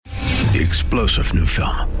the explosive new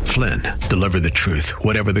film, Flynn, deliver the truth,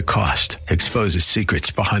 whatever the cost. Exposes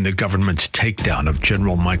secrets behind the government's takedown of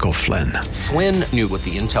General Michael Flynn. Flynn knew what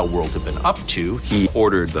the intel world had been up to. He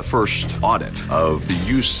ordered the first audit of the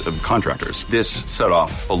use of contractors. This set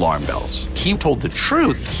off alarm bells. He told the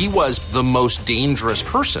truth. He was the most dangerous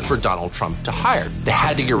person for Donald Trump to hire. They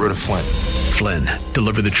had to get rid of Flynn. Flynn,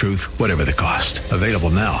 deliver the truth, whatever the cost. Available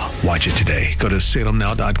now. Watch it today. Go to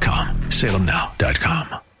salemnow.com.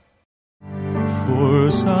 salemnow.com.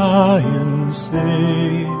 For Zion's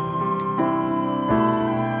sake,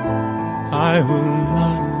 I will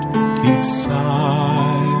not keep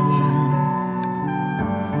silent.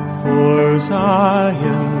 For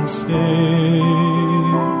Zion's sake,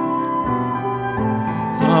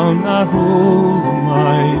 I'll not hold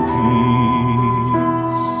my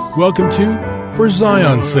peace. Welcome to For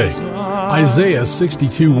Zion's Sake. Isaiah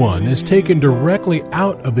 62:1 is taken directly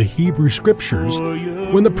out of the Hebrew Scriptures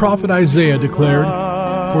when the prophet Isaiah declared,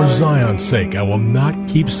 "For Zion's sake I will not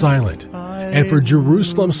keep silent, and for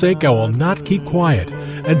Jerusalem's sake I will not keep quiet,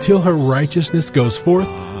 until her righteousness goes forth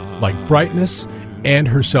like brightness, and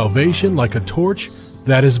her salvation like a torch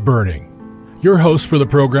that is burning." Your hosts for the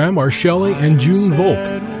program are Shelley and June Volk,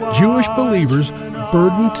 Jewish believers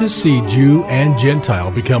burdened to see Jew and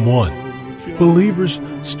Gentile become one. Believers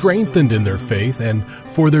strengthened in their faith and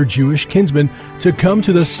for their Jewish kinsmen to come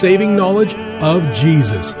to the saving knowledge of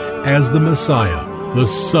Jesus as the Messiah, the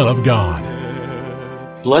Son of God.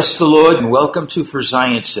 Bless the Lord and welcome to For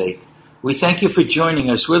Zion's Sake. We thank you for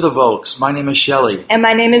joining us. We're the Volks. My name is Shelley. And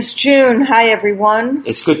my name is June. Hi, everyone.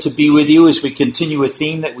 It's good to be with you as we continue a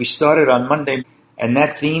theme that we started on Monday, and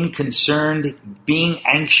that theme concerned being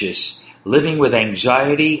anxious, living with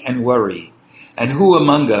anxiety and worry. And who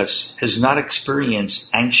among us has not experienced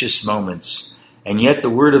anxious moments? And yet the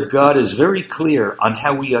Word of God is very clear on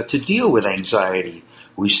how we are to deal with anxiety.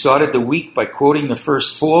 We started the week by quoting the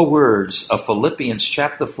first 4 words of Philippians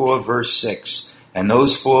chapter 4, verse 6. And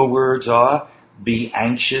those 4 words are, be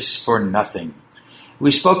anxious for nothing. We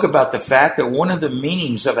spoke about the fact that one of the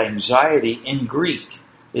meanings of anxiety in Greek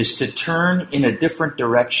is to turn in a different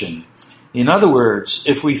direction. In other words,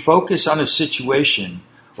 if we focus on a situation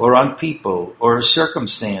or on people or a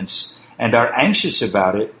circumstance and are anxious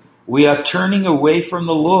about it, we are turning away from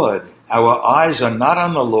the Lord. Our eyes are not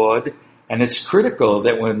on the Lord, and it's critical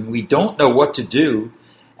that when we don't know what to do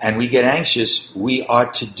and we get anxious, we are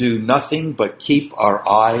to do nothing but keep our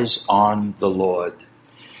eyes on the Lord.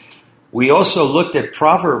 We also looked at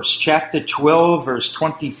Proverbs chapter 12, verse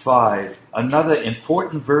 25, another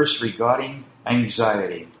important verse regarding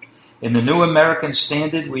anxiety. In the New American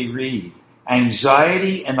Standard, we read,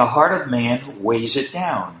 "Anxiety in the heart of man weighs it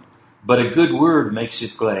down, but a good word makes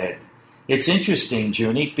it glad." It's interesting,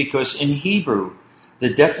 Junie, because in Hebrew, the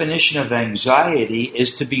definition of anxiety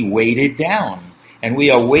is to be weighted down. And we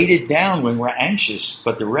are weighted down when we're anxious,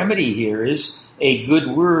 but the remedy here is a good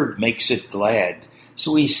word makes it glad.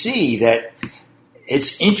 So we see that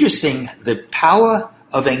it's interesting, the power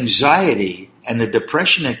of anxiety and the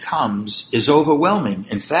depression that comes is overwhelming.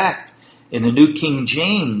 In fact, in the New King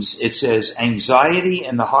James, it says, anxiety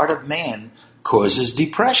in the heart of man causes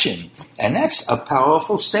depression. And that's a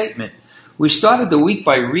powerful statement. We started the week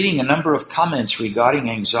by reading a number of comments regarding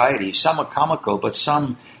anxiety. Some are comical, but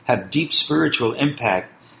some have deep spiritual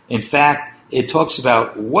impact. In fact, it talks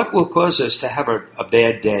about what will cause us to have a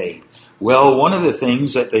bad day. Well, one of the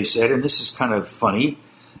things that they said, and this is kind of funny,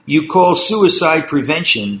 you call suicide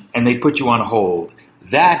prevention and they put you on hold.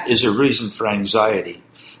 That is a reason for anxiety.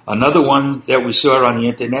 Another one that we saw on the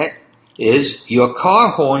internet is your car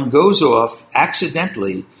horn goes off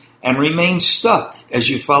accidentally and remains stuck as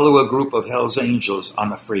you follow a group of Hell's Angels on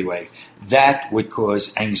the freeway. That would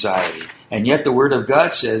cause anxiety. And yet the Word of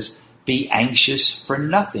God says, be anxious for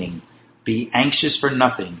nothing. Be anxious for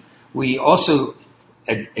nothing. We also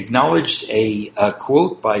acknowledged a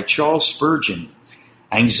quote by Charles Spurgeon.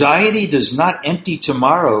 Anxiety does not empty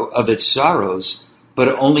tomorrow of its sorrows, but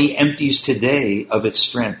it only empties today of its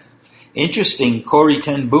strength. Interesting, Corrie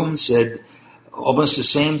ten Boom said almost the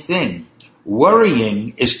same thing.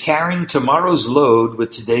 Worrying is carrying tomorrow's load with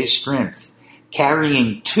today's strength,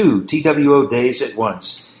 carrying 2 TWO days at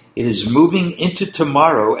once. It is moving into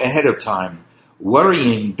tomorrow ahead of time.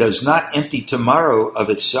 Worrying does not empty tomorrow of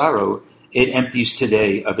its sorrow, it empties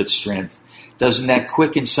today of its strength. Doesn't that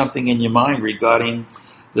quicken something in your mind regarding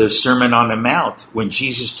the Sermon on the Mount when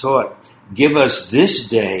Jesus taught, give us this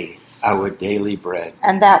day our daily bread?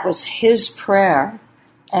 And that was his prayer,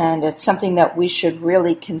 and it's something that we should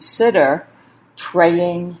really consider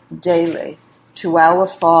praying daily to our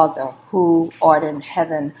Father who art in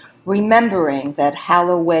heaven, remembering that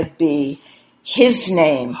hallowed be his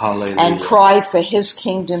name. Hallelujah. And cry for his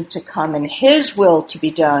kingdom to come and his will to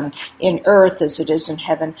be done in earth as it is in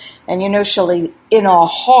heaven. And Shelley, in our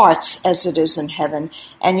hearts as it is in heaven.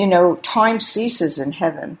 And time ceases in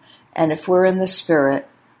heaven. And if we're in the Spirit,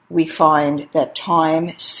 we find that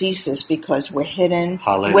time ceases because we're hidden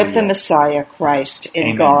with the Messiah, Christ, in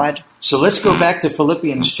Amen. God. So let's go back to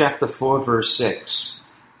Philippians chapter 4, verse 6.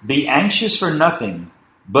 Be anxious for nothing,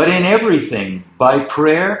 but in everything, by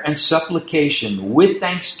prayer and supplication, with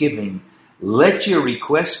thanksgiving, let your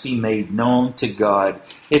requests be made known to God.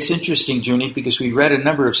 It's interesting, Junie, because we read a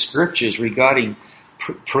number of scriptures regarding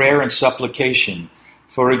prayer and supplication.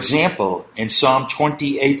 For example, in Psalm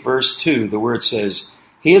 28, verse 2, the word says,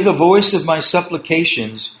 hear the voice of my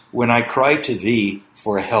supplications when I cry to thee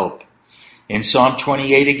for help. In Psalm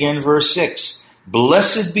 28 again, verse 6,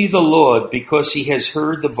 blessed be the Lord, because he has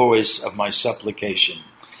heard the voice of my supplication.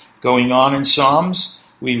 Going on in Psalms,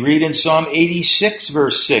 we read in Psalm 86,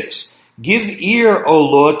 verse 6, give ear, O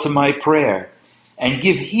Lord, to my prayer, and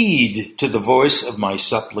give heed to the voice of my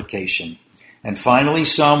supplication. And finally,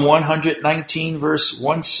 Psalm 119, verse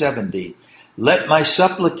 170, let my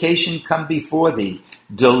supplication come before thee.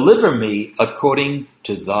 Deliver me according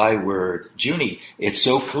to thy word. Junie, it's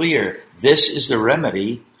so clear. This is the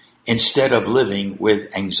remedy instead of living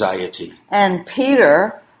with anxiety. And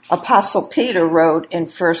Peter, Apostle Peter, wrote in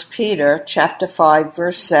 1 Peter chapter 5,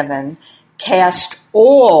 verse 7, cast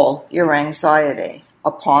all your anxiety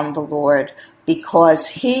upon the Lord, because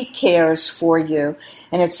he cares for you.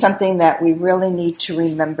 And it's something that we really need to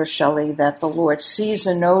remember, Shelley, that the Lord sees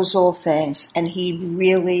and knows all things, and he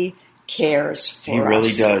really cares for us. He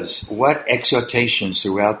really does. What exhortations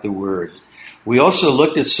throughout the Word. We also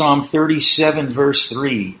looked at Psalm 37, verse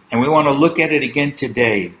 3, and we want to look at it again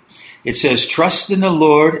today. It says, trust in the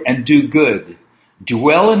Lord and do good.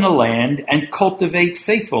 Dwell in the land and cultivate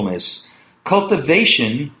faithfulness.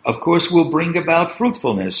 Cultivation, of course, will bring about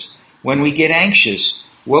fruitfulness. When we get anxious,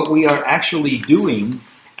 what we are actually doing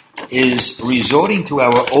is resorting to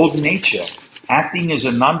our old nature, acting as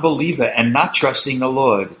a non-believer and not trusting the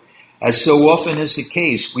Lord. As so often is the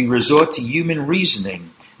case, we resort to human reasoning,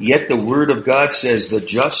 yet the Word of God says the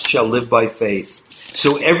just shall live by faith.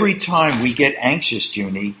 So every time we get anxious,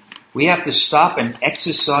 Junie, we have to stop and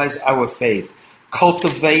exercise our faith,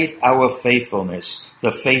 cultivate our faithfulness,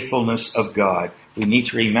 the faithfulness of God. We need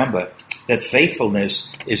to remember that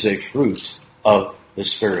faithfulness is a fruit of the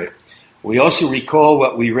Spirit. We also recall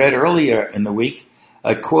what we read earlier in the week,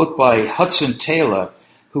 a quote by Hudson Taylor,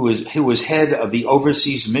 who was head of the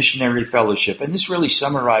Overseas Missionary Fellowship. And this really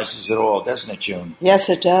summarizes it all, doesn't it, June? Yes,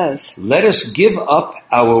 it does. Let us give up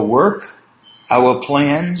our work, our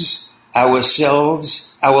plans,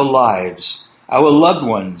 ourselves, our lives, our loved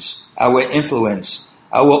ones, our influence,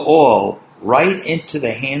 our all, right into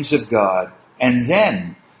the hands of God. And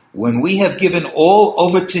then, when we have given all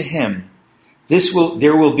over to him,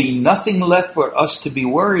 there will be nothing left for us to be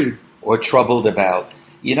worried or troubled about.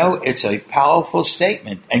 It's a powerful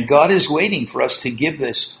statement, and God is waiting for us to give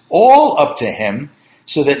this all up to him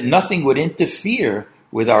so that nothing would interfere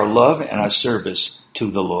with our love and our service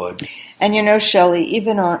to the Lord. And Shelley,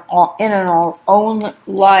 even in our own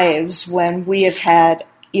lives, when we have had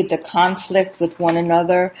either conflict with one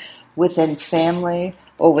another, within family,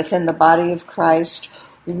 or within the body of Christ,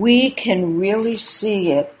 we can really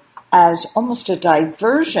see it as almost a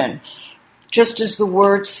diversion. Just as the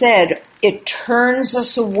word said, it turns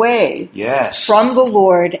us away from the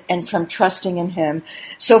Lord and from trusting in him.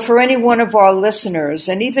 So for any one of our listeners,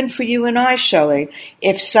 and even for you and I, Shelley,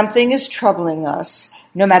 if something is troubling us,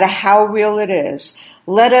 no matter how real it is,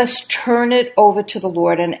 let us turn it over to the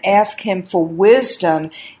Lord and ask him for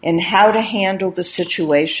wisdom in how to handle the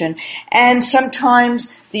situation. And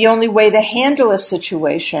sometimes the only way to handle a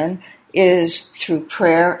situation is through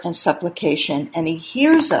prayer and supplication, and he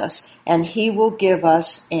hears us, and he will give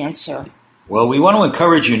us answer. Well, we want to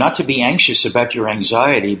encourage you not to be anxious about your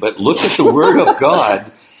anxiety, but look at the Word of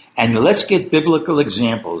God, and let's get biblical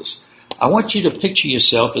examples. I want you to picture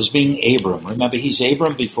yourself as being Abram. Remember, he's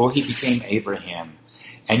Abram before he became Abraham.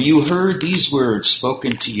 And you heard these words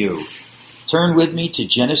spoken to you. Turn with me to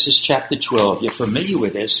Genesis chapter 12. You're familiar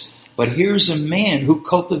with this. But here's a man who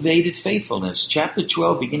cultivated faithfulness. Chapter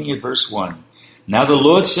 12, beginning at verse 1. Now the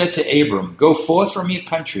Lord said to Abram, go forth from your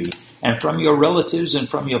country and from your relatives and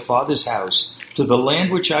from your father's house to the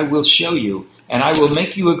land which I will show you, and I will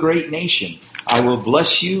make you a great nation. I will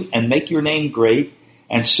bless you and make your name great,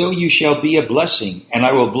 and so you shall be a blessing. And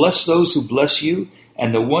I will bless those who bless you,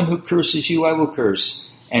 and the one who curses you I will curse.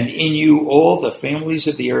 And in you all the families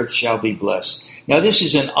of the earth shall be blessed. Now this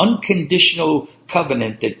is an unconditional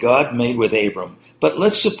covenant that God made with Abram. But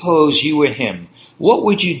let's suppose you were him. What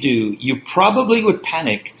would you do? You probably would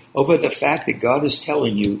panic over the fact that God is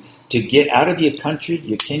telling you to get out of your country,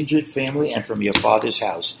 your kindred family, and from your father's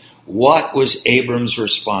house. What was Abram's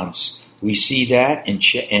response? We see that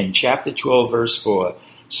in chapter 12, verse 4.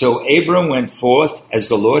 So Abram went forth as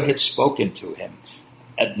the Lord had spoken to him.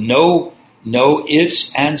 No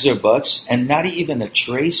ifs, ands, or buts, and not even a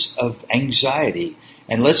trace of anxiety.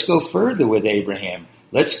 And let's go further with Abraham.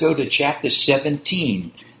 Let's go to chapter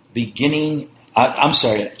 17,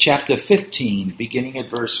 chapter 15, beginning at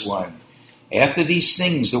verse 1. After these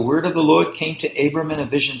things, the word of the Lord came to Abram in a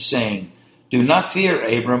vision, saying, Do not fear,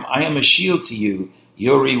 Abram, I am a shield to you.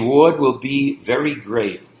 Your reward will be very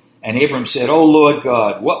great. And Abram said, O Lord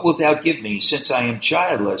God, what wilt thou give me, since I am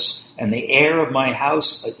childless, and the heir of my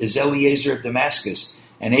house is Eliezer of Damascus?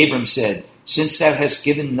 And Abram said, Since thou hast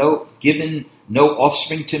given no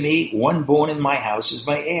offspring to me, one born in my house is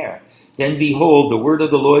my heir. Then behold, the word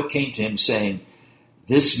of the Lord came to him, saying,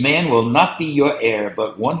 This man will not be your heir,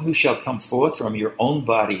 but one who shall come forth from your own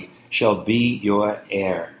body shall be your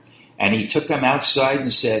heir. And he took him outside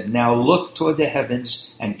and said, Now look toward the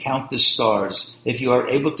heavens and count the stars, if you are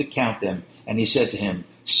able to count them. And he said to him,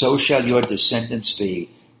 So shall your descendants be.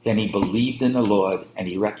 Then he believed in the Lord, and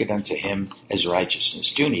he reckoned unto him as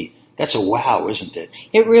righteousness. Junie, that's a wow, isn't it?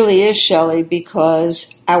 It really is, Shelley,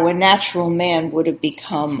 because our natural man would have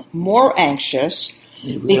become more anxious,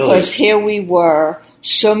 because here we were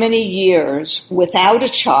so many years without a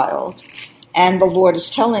child, and the Lord is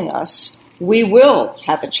telling us, we will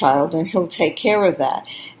have a child, and he'll take care of that.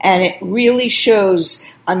 And it really shows,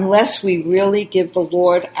 unless we really give the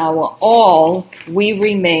Lord our all, we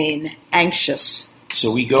remain anxious.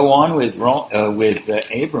 So we go on with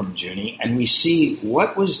Abram, Junie, and we see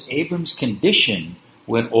what was Abram's condition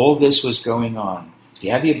when all this was going on. If you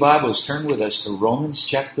have your Bibles, turn with us to Romans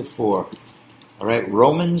chapter 4. All right,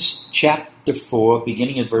 Romans chapter 4,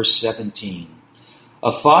 beginning at verse 17.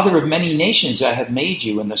 A father of many nations I have made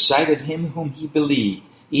you in the sight of him whom he believed,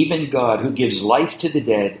 even God, who gives life to the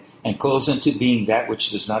dead and calls into being that which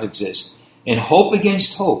does not exist. In hope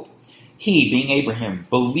against hope, he, being Abraham,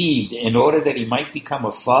 believed in order that he might become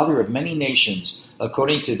a father of many nations,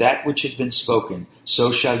 according to that which had been spoken,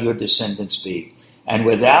 so shall your descendants be. And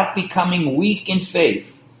without becoming weak in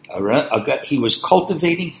faith, he was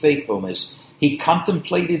cultivating faithfulness. He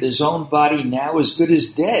contemplated his own body now as good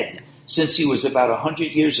as dead, since he was about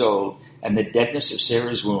 100 years old, and the deadness of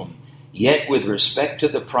Sarah's womb. Yet with respect to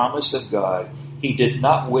the promise of God, he did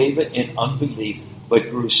not waver in unbelief,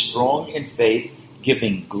 but grew strong in faith,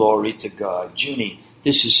 giving glory to God. Junie,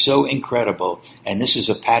 this is so incredible, and this is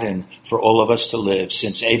a pattern for all of us to live,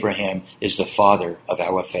 since Abraham is the father of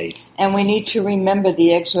our faith. And we need to remember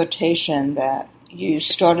the exhortation that you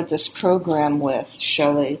started this program with,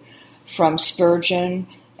 Shelley, from Spurgeon,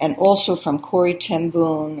 and also from Corrie ten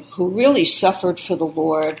Boom, who really suffered for the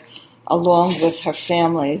Lord, along with her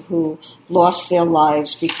family, who lost their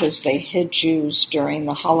lives because they hid Jews during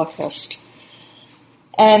the Holocaust.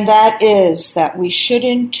 And that is that we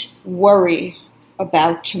shouldn't worry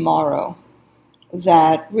about tomorrow,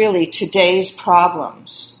 that really today's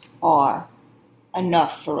problems are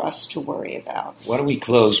enough for us to worry about. Why don't we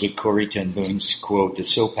close with Corrie ten Boom's quote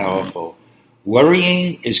that's so powerful.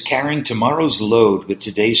 Worrying is carrying tomorrow's load with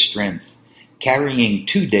today's strength, carrying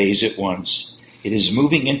 2 days at once. It is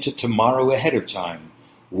moving into tomorrow ahead of time.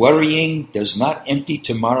 Worrying does not empty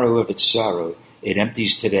tomorrow of its sorrow. It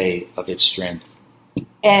empties today of its strength.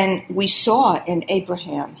 And we saw in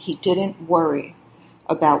Abraham, he didn't worry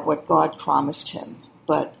about what God promised him,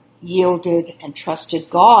 but yielded and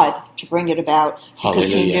trusted God to bring it about because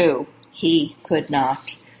he knew he could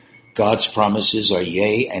not. God's promises are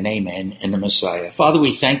yea and amen in the Messiah. Father,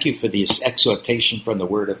 we thank you for this exhortation from the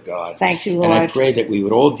Word of God. Thank you, Lord. And I pray that we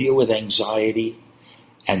would all deal with anxiety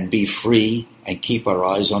and be free and keep our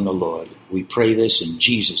eyes on the Lord. We pray this in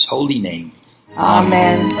Jesus' holy name.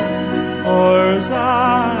 Amen. For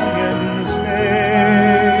Zion's sake.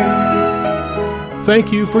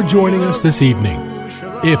 Thank you for joining us this evening.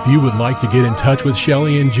 If you would like to get in touch with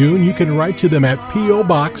Shelley and June, you can write to them at P.O.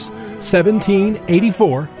 Box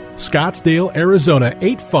 1784, Scottsdale, Arizona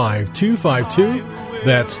 85252.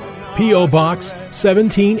 That's P.O. Box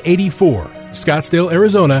 1784, Scottsdale,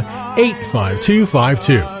 Arizona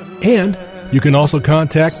 85252. And you can also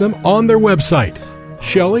contact them on their website,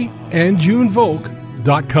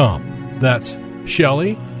 ShelleyandJuneVolk.com. That's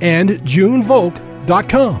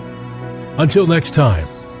ShelleyandJuneVolk.com. Until next time,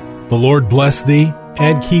 the Lord bless thee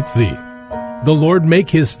and keep thee. The Lord make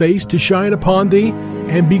his face to shine upon thee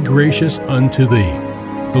and be gracious unto thee.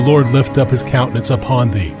 The Lord lift up his countenance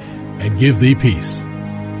upon thee and give thee peace.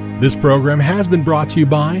 This program has been brought to you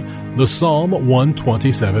by the Psalm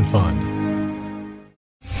 127 Fund.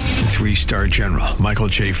 3-star General Michael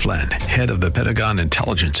J. Flynn, head of the Pentagon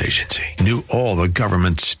Intelligence Agency, knew all the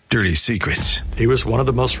government's dirty secrets. He was one of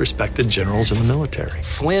the most respected generals in the military.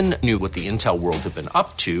 Flynn knew what the intel world had been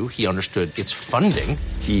up to. He understood its funding.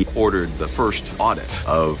 He ordered the first audit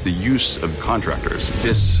of the use of contractors.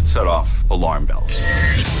 This set off alarm bells.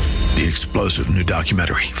 The explosive new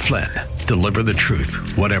documentary, Flynn, Deliver the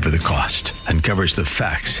Truth, Whatever the Cost, uncovers the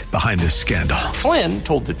facts behind this scandal. Flynn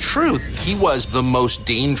told the truth. He was the most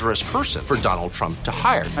dangerous person for Donald Trump to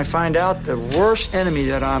hire. I find out the worst enemy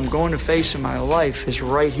that I'm going to face in my life is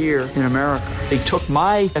right here in America. They took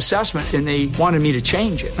my assessment and they wanted me to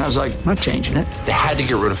change it. And I was like, I'm not changing it. They had to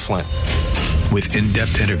get rid of Flynn. With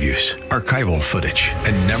in-depth interviews, archival footage,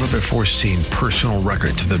 and never-before-seen personal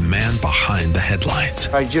records of the man behind the headlines.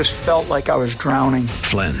 I just felt like I was drowning.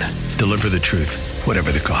 Flynn, Deliver the Truth,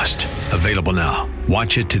 Whatever the Cost. Available now.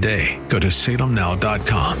 Watch it today. Go to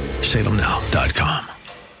salemnow.com. salemnow.com.